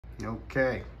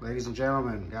Okay, ladies and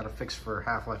gentlemen, got a fix for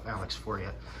Half-Life Alyx for you.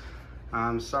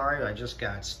 I'm sorry, I just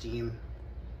got Steam.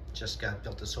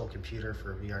 Built this whole computer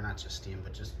for VR, not just Steam,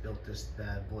 but just built this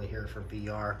bad boy here for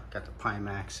VR. Got the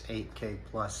Pimax 8K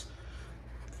Plus.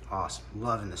 Awesome,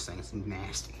 loving this thing, it's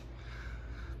nasty.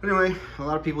 But anyway, a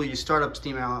lot of people, you start up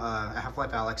Steam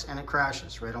Half-Life Alyx and it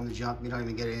crashes right on the jump. You don't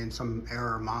even get it in, some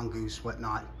error, Mongoose,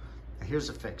 whatnot. Now here's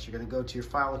the fix. You're gonna go to your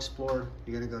File Explorer.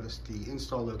 You're gonna go to the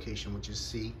install location, which is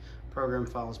C, Program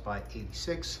Files by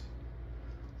 86,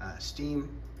 Steam,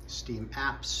 Steam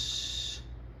Apps,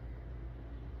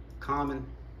 Common,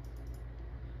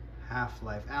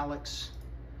 Half-Life Alyx,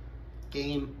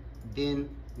 Game, Bin,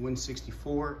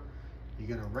 Win64. You're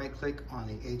gonna right click on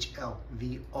the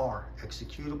hlvr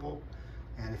executable.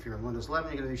 And if you're in Windows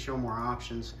 11, you're gonna do show more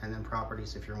options, and then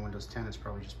properties. If you're in Windows 10, it's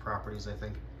probably just properties, I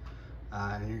think.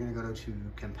 And then you're gonna go to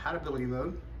compatibility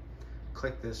mode.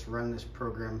 Click this, run this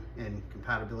program in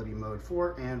compatibility mode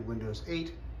 4 and Windows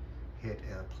 8. Hit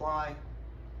apply.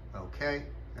 Okay,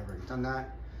 I've already done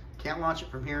that. Can't launch it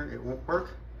from here, it won't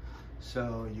work.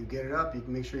 So you get it up, you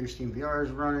can make sure your Steam VR is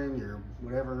running, your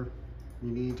whatever you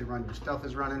need to run your stuff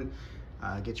is running.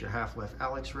 Get your Half-Life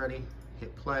Alyx ready,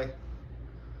 hit play,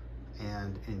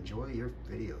 and enjoy your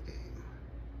video game.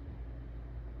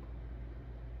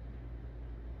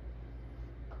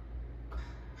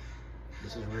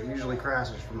 This is where it usually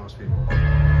crashes for most people. It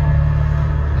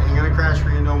ain't gonna crash for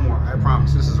you no more, I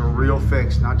promise. This is a real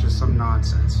fix, not just some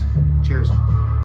nonsense. Cheers.